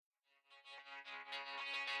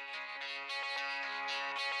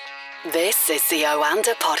This is the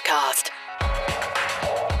Oanda Podcast.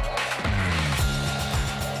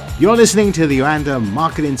 You're listening to the Oanda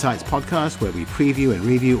Market Insights Podcast, where we preview and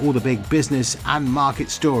review all the big business and market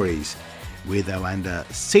stories with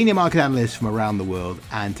Oanda senior market analysts from around the world.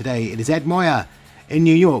 And today it is Ed Moya in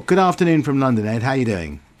New York. Good afternoon from London, Ed. How are you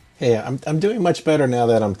doing? Hey, I'm doing much better now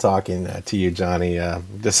that I'm talking to you, Johnny.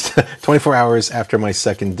 Just 24 hours after my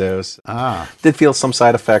second dose. Did feel some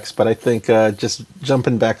side effects, but I think just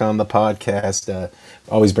jumping back on the podcast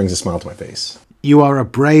always brings a smile to my face. You are a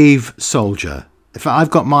brave soldier. If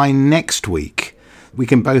I've got mine next week, we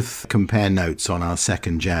can both compare notes on our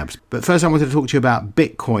second jabs. But first I wanted to talk to you about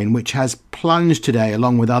Bitcoin, which has plunged today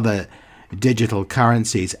along with other digital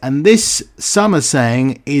currencies. And this, some are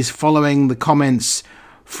saying, is following the comments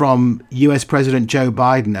from US President Joe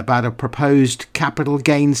Biden about a proposed capital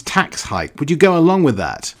gains tax hike. Would you go along with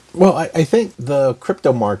that? Well, I think the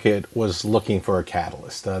crypto market was looking for a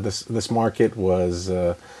catalyst. This market was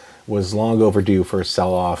long overdue for a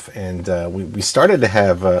sell-off, and we started to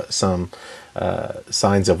have some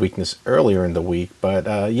signs of weakness earlier in the week. But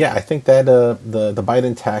I think that the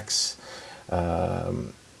Biden tax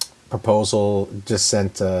proposal just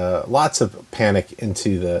sent lots of panic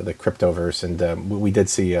into the cryptoverse, and we did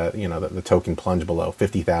see the token plunge below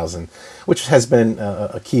 50,000, which has been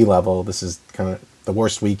a key level. This is kind of the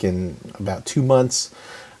worst week in about 2 months,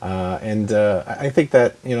 and I think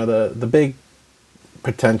that the big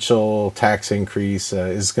potential tax increase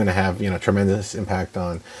is going to have tremendous impact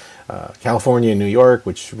on California and New York,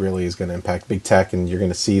 which really is going to impact big tech, and you're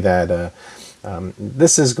going to see that.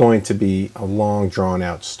 This is going to be a long,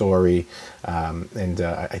 drawn-out story, and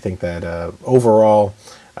I think that overall,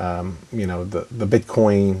 the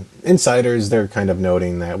Bitcoin insiders, they're kind of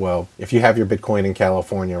noting that, well, if you have your Bitcoin in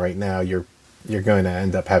California right now, you're going to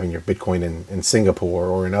end up having your Bitcoin in Singapore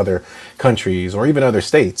or in other countries or even other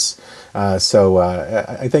states. So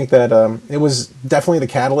I think that it was definitely the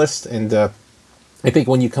catalyst, and I think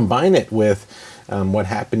when you combine it with what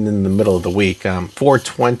happened in the middle of the week,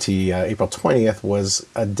 420, April 20th, was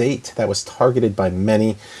a date that was targeted by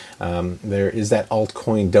many. There is that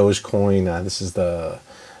altcoin, Dogecoin. This is the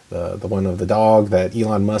one of the dog that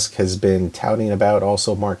Elon Musk has been touting about,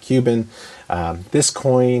 also Mark Cuban. This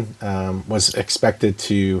coin was expected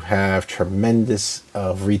to have tremendous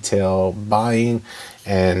retail buying,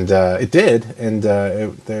 and it did. And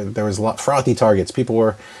there was a lot frothy targets. People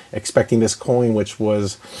were expecting this coin, which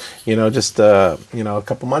was, just a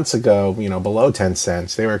couple months ago, below 10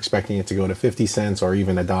 cents. They were expecting it to go to 50 cents or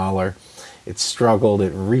even $1. It struggled.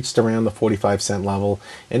 It reached around the 45-cent level,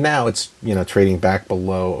 and now it's trading back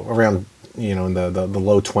below around in the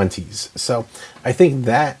low 20s. So I think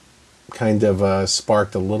that kind of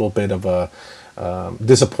sparked a little bit of a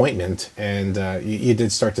disappointment, and you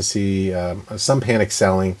did start to see some panic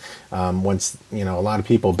selling once a lot of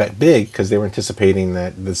people bet big because they were anticipating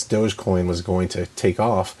that this Dogecoin was going to take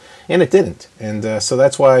off, and it didn't. And so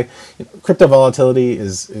that's why crypto volatility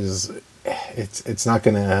is it's not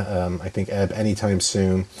going to I think ebb anytime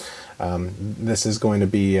soon. This is going to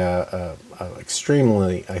be a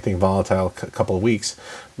extremely, I think, volatile couple of weeks,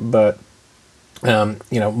 but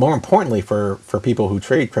more importantly for people who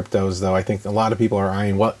trade cryptos, though, I think a lot of people are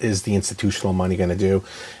eyeing what is the institutional money going to do,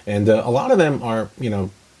 and a lot of them are,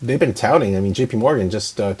 they've been touting. I mean, J.P. Morgan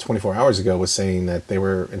just 24 hours ago was saying that they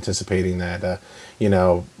were anticipating that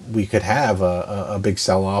we could have a big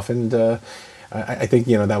sell-off, and I think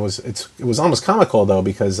that it was almost comical, though,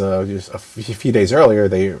 because just a few days earlier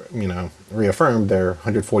they reaffirmed their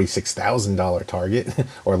 $146,000 target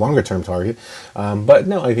or longer term target. But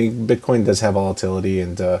no, I think Bitcoin does have volatility,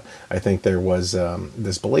 and I think there was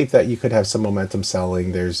this belief that you could have some momentum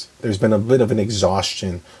selling. There's been a bit of an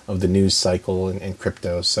exhaustion of the news cycle in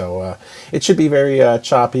crypto, so it should be very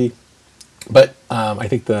choppy. But I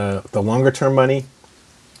think the longer term money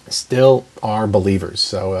still are believers.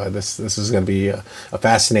 So this is going to be a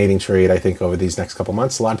fascinating trade, I think, over these next couple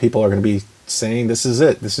months. A lot of people are going to be saying this is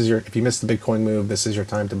it. This is if you missed the Bitcoin move, this is your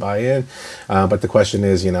time to buy in. But the question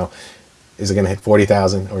is, is it going to hit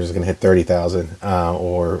 40,000 or is it going to hit 30,000?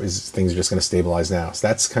 Or is things just going to stabilize now? So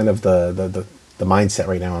that's kind of the mindset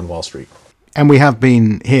right now on Wall Street. And we have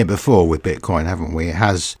been here before with Bitcoin, haven't we? It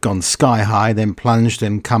has gone sky high, then plunged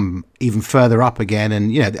and come even further up again.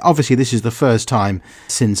 And, obviously this is the first time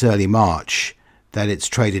since early March that it's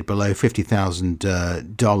traded below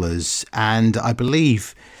 $50,000. And I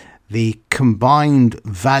believe the combined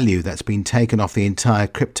value that's been taken off the entire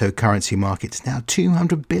cryptocurrency market is now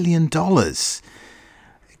 $200 billion.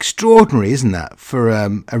 Extraordinary, isn't that, for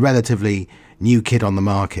a relatively new kid on the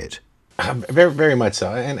market? Very, very much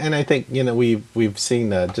so, and I think we've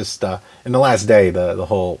seen just in the last day the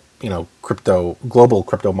whole global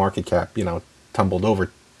crypto market cap, tumbled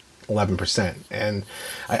over 11%. And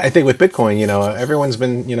I think with Bitcoin, everyone's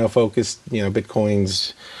been, focused,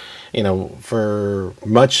 Bitcoin's, for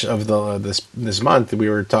much of this month, we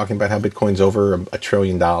were talking about how Bitcoin's over $1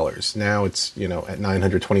 trillion. Now it's, at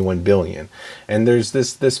 921 billion. And there's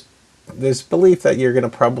this belief that you're going to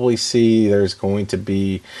probably see there's going to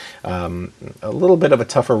be a little bit of a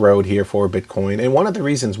tougher road here for Bitcoin. And one of the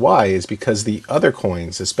reasons why is because the other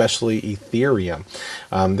coins, especially Ethereum,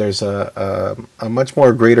 there's a much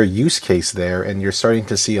more greater use case there. And you're starting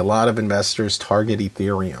to see a lot of investors target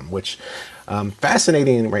Ethereum, which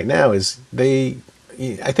fascinating right now is I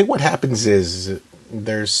think what happens is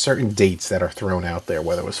there's certain dates that are thrown out there,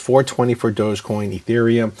 whether it was 420 for Dogecoin,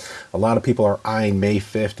 Ethereum. A lot of people are eyeing May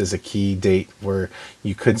 5th as a key date where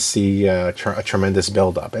you could see a tremendous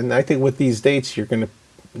buildup. And I think with these dates, you're going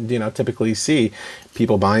to typically see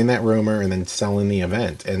people buying that rumor and then selling the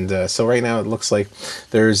event. And so right now it looks like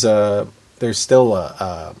there's still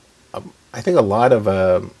I think a lot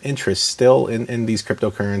of interest still in these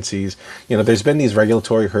cryptocurrencies. There's been these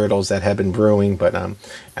regulatory hurdles that have been brewing, but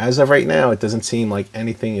as of right now, it doesn't seem like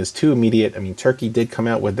anything is too immediate. I mean, Turkey did come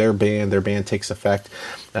out with their ban. Their ban takes effect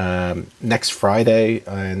next Friday,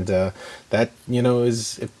 and that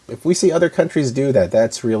is if we see other countries do that,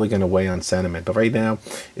 that's really going to weigh on sentiment. But right now,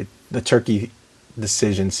 the Turkey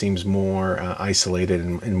decision seems more isolated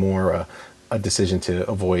and more a decision to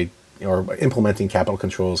avoid or implementing capital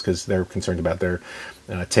controls because they're concerned about their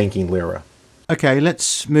tanking lira. Okay,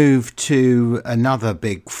 let's move to another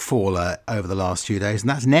big faller over the last few days, and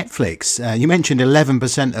that's Netflix. You mentioned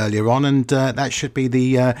 11% earlier on, and that should be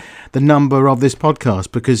the number of this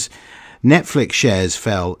podcast because Netflix shares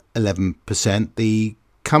fell 11%. The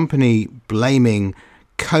company blaming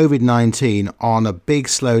COVID-19 on a big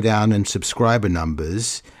slowdown in subscriber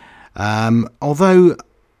numbers, although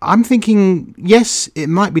I'm thinking, yes, it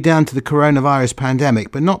might be down to the coronavirus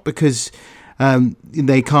pandemic, but not because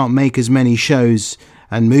they can't make as many shows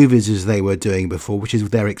and movies as they were doing before, which is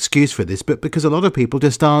their excuse for this, but because a lot of people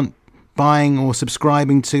just aren't buying or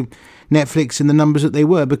subscribing to Netflix in the numbers that they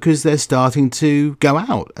were because they're starting to go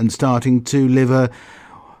out and starting to live a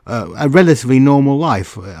relatively normal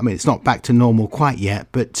life. I mean, it's not back to normal quite yet,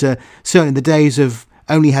 but certainly the days of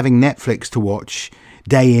only having Netflix to watch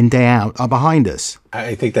day in, day out are behind us.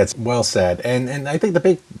 I think that's well said. And I think the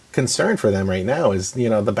big concern for them right now is,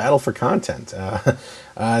 the battle for content.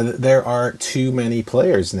 There are too many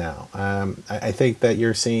players now. I think that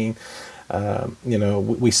you're seeing,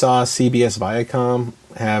 we saw CBS Viacom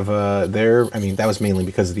have that was mainly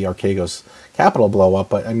because of the Archegos Capital blow up.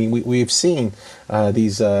 But I mean, we've seen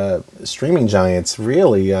these streaming giants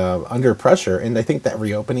really under pressure. And I think that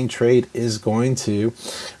reopening trade is going to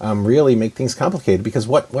really make things complicated because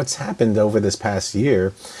what's happened over this past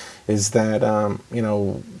year is that,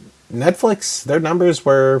 Netflix, their numbers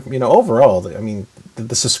were, overall, I mean,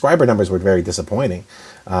 the subscriber numbers were very disappointing.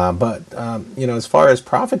 But as far as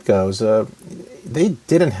profit goes, they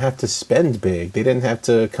didn't have to spend big. They didn't have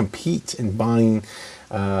to compete in buying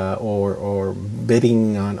or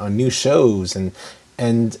bidding on new shows.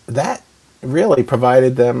 And that really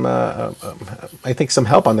provided them, I think, some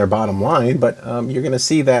help on their bottom line. But you're going to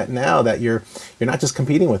see that now that you're not just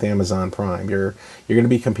competing with Amazon Prime. You're going to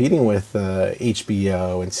be competing with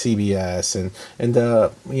HBO and CBS and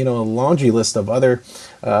a laundry list of other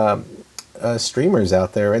streamers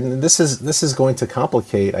out there. And this is going to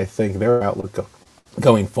complicate, I think, their outlook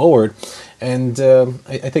going forward. And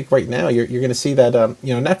I think right now you're going to see that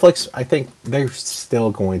Netflix, I think they're still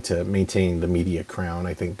going to maintain the media crown.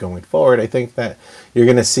 I think going forward, I think that you're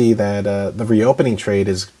going to see that the reopening trade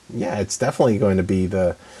it's definitely going to be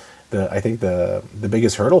the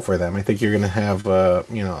biggest hurdle for them. I think you're going to have a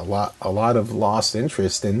lot of lost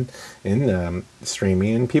interest in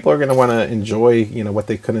streaming, and people are going to want to enjoy what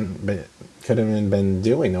they couldn't have been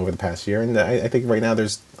doing over the past year. And I think right now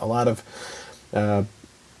there's a lot of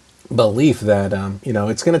belief that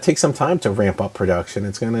it's going to take some time to ramp up production.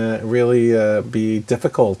 It's going to really be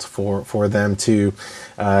difficult for them to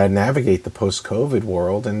navigate the post-COVID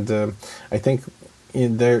world, and I think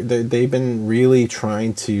they've been really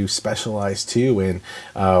trying to specialize too in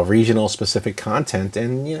regional specific content,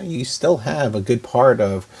 and you still have a good part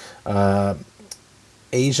of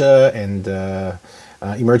Asia and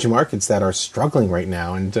emerging markets that are struggling right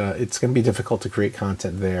now, and it's going to be difficult to create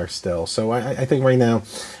content there still. So I think right now,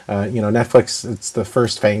 Netflix, it's the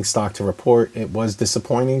first FANG stock to report. It was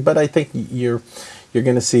disappointing, but I think you're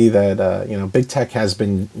going to see that big tech has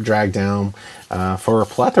been dragged down for a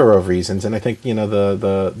plethora of reasons, and I think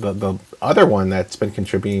the other one that's been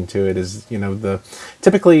contributing to it is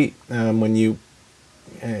typically when you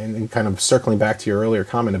and kind of circling back to your earlier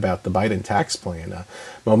comment about the Biden tax plan,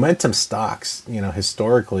 momentum stocks,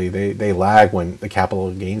 historically they lag when the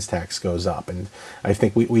capital gains tax goes up, and I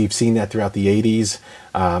think we've seen that throughout the 80s,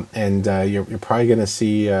 and you're probably going to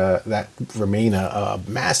see that remain a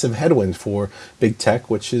massive headwind for big tech,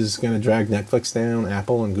 which is going to drag Netflix down,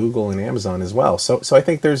 Apple and Google and Amazon as well. So I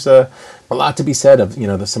think there's a lot to be said of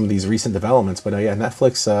some of these recent developments, but yeah,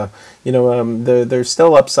 Netflix, there's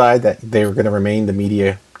still upside that they're going to remain the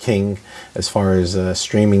media king as far as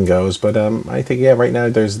streaming goes. But I think right now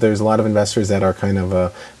there's a lot of investors that are kind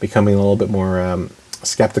of becoming a little bit more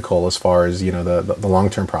skeptical as far as the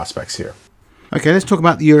long-term prospects here. Okay, let's talk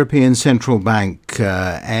about the European Central Bank,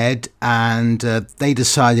 Ed, and they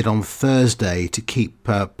decided on Thursday to keep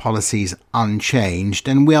policies unchanged,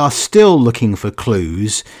 and we are still looking for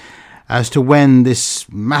clues as to when this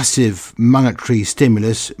massive monetary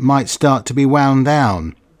stimulus might start to be wound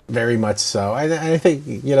down. Very much so. I think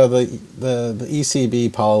the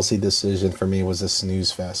ECB policy decision for me was a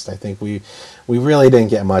snooze fest. I think we really didn't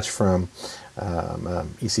get much from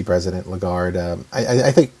EC President Lagarde.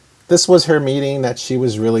 I think this was her meeting that she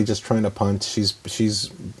was really just trying to punt.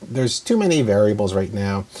 There's too many variables right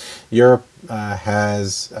now. Europe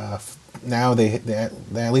has now they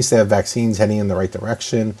at least they have vaccines heading in the right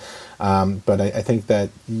direction, but I think that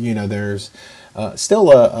there's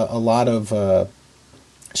still a lot of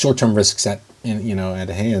short-term risks at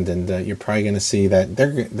hand, and you're probably going to see that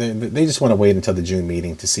they just want to wait until the June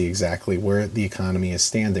meeting to see exactly where the economy is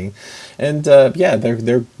standing, and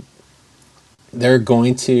they're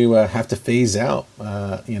going to have to phase out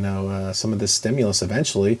some of this stimulus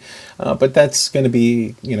eventually, but that's going to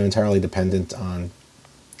be entirely dependent on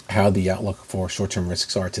how the outlook for short-term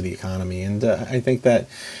risks are to the economy. And I think that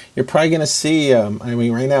you're probably going to see,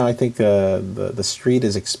 right now I think the street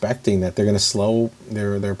is expecting that they're going to slow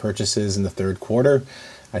their purchases in the third quarter.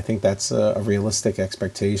 I think that's a realistic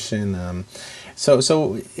expectation.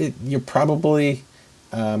 So you're probably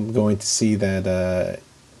going to see that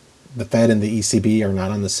the Fed and the ECB are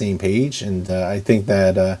not on the same page, and I think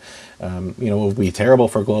that what would be terrible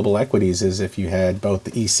for global equities is if you had both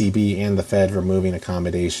the ECB and the Fed removing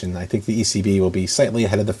accommodation. I think the ECB will be slightly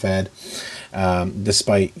ahead of the Fed,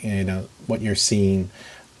 despite what you're seeing.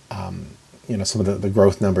 Some of the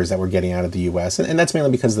growth numbers that we're getting out of the U.S. And that's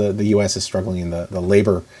mainly because the U.S. is struggling in the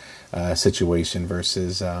labor situation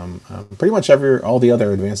versus pretty much all the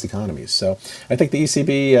other advanced economies. So I think the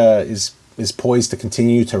ECB is poised to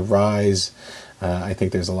continue to rise. I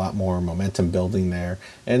think there's a lot more momentum building there,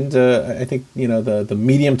 and I think the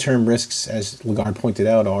medium-term risks, as Lagarde pointed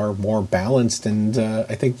out, are more balanced. And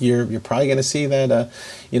I think you're probably going to see that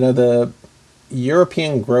the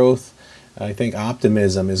European growth, I think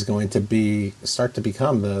optimism is going to start to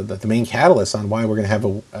become the main catalyst on why we're going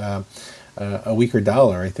to have a weaker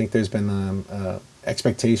dollar. I think there's been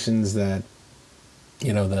expectations that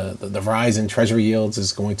the rise in treasury yields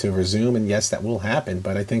is going to resume, and yes, that will happen.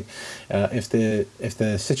 But I think if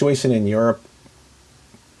the situation in Europe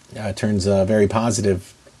turns very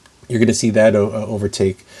positive, you're going to see that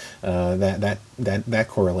overtake that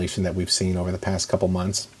correlation that we've seen over the past couple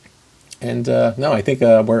months. And I think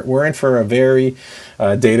we're in for a very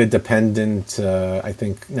data dependent, I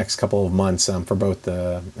think, next couple of months for both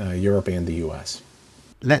Europe and the U.S.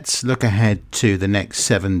 Let's look ahead to the next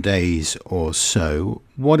 7 days or so.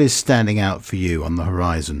 What is standing out for you on the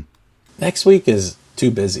horizon? Next week is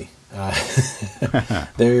too busy.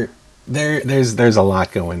 There's a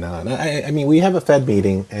lot going on. I mean, we have a Fed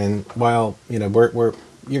meeting, and while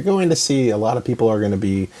you're going to see a lot of people are going to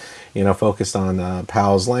be focused on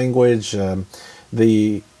Powell's language,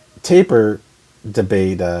 the taper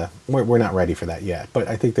debate, we're not ready for that yet, but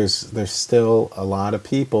I think there's still a lot of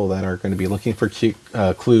people that are going to be looking for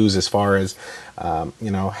clues as far as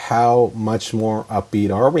how much more upbeat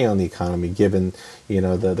are we on the economy given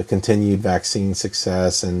the continued vaccine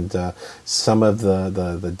success and some of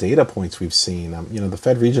the data points we've seen. The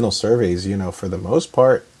Fed regional surveys, for the most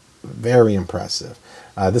part, very impressive.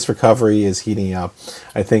 This recovery is heating up.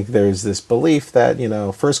 I think there's this belief that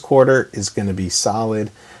first quarter is going to be solid.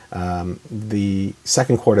 The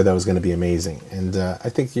second quarter, though, is going to be amazing. And I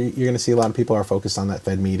think you're going to see a lot of people are focused on that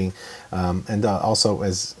Fed meeting. And also,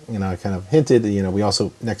 as I kind of hinted, we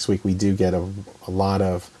also, next week, we do get a lot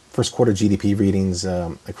of first quarter GDP readings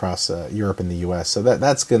across Europe and the U.S. So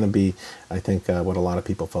that's going to be, I think, what a lot of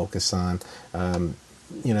people focus on.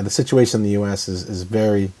 The situation in the U.S. is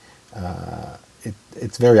very...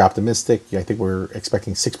 It's very optimistic. I think we're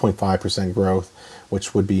expecting 6.5% growth,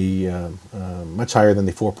 which would be much higher than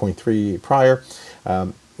the 4.3 prior.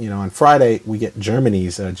 on Friday, we get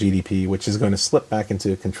Germany's GDP, which is going to slip back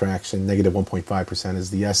into a contraction. Negative 1.5% is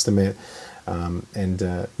the estimate. And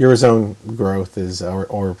Eurozone growth is,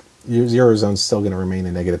 or Eurozone's still going to remain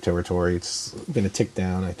in negative territory. It's going to tick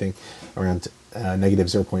down, I think, around negative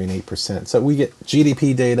 0.8%. So we get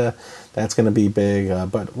GDP data. That's going to be big.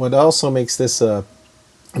 But what also makes this a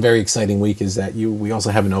very exciting week is that we also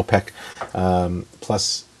have an OPEC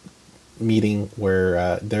plus meeting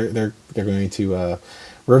where they're going to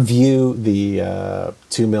review the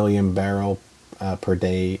 2 million barrel per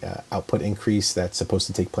day output increase that's supposed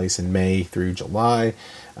to take place in May through July.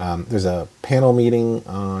 There's a panel meeting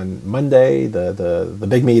on Monday. The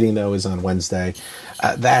big meeting though is on Wednesday.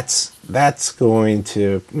 That's going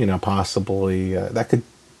to possibly that could,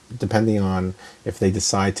 depending on if they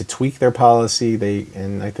decide to tweak their policy,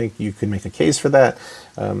 and I think you could make a case for that.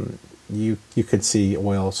 You could see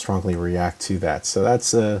oil strongly react to that. So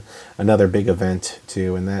that's another big event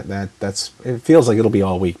too, and that's it feels like it'll be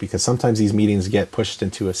all week because sometimes these meetings get pushed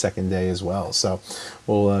into a second day as well. So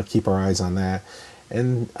we'll keep our eyes on that.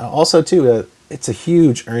 And also too, it's a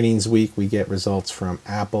huge earnings week. We get results from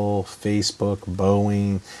Apple, Facebook,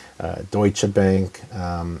 Boeing, Deutsche Bank.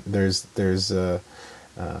 There's UBS,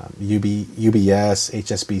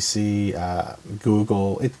 HSBC,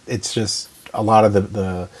 Google. It's just a lot of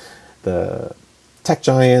the tech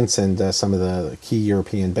giants and some of the key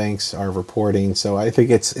European banks are reporting. So I think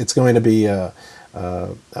it's going to be a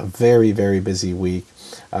very, very busy week.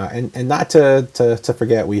 And not to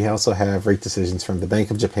forget, we also have rate decisions from the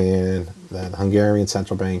Bank of Japan, the Hungarian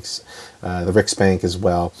central banks, the Riksbank as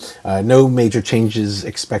well. No major changes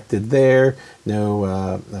expected there.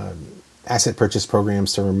 No asset purchase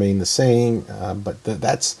programs to remain the same. But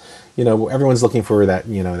that's everyone's looking for that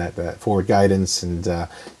that forward guidance, and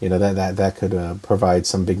that could provide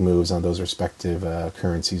some big moves on those respective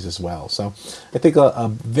currencies as well. So I think a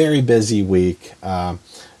very busy week,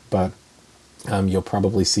 but you'll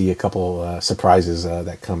probably see a couple surprises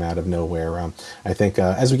that come out of nowhere. I think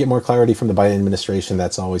as we get more clarity from the Biden administration,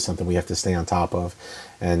 that's always something we have to stay on top of.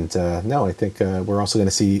 And I think we're also going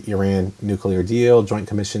to see Iran nuclear deal, Joint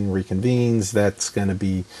Commission reconvenes. That's going to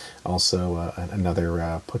be also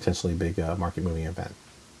another potentially big market moving event.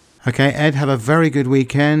 Okay, Ed, have a very good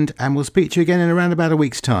weekend, and we'll speak to you again in around about a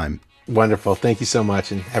week's time. Wonderful. Thank you so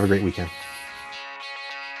much, and have a great weekend.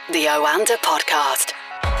 The Oanda Podcast.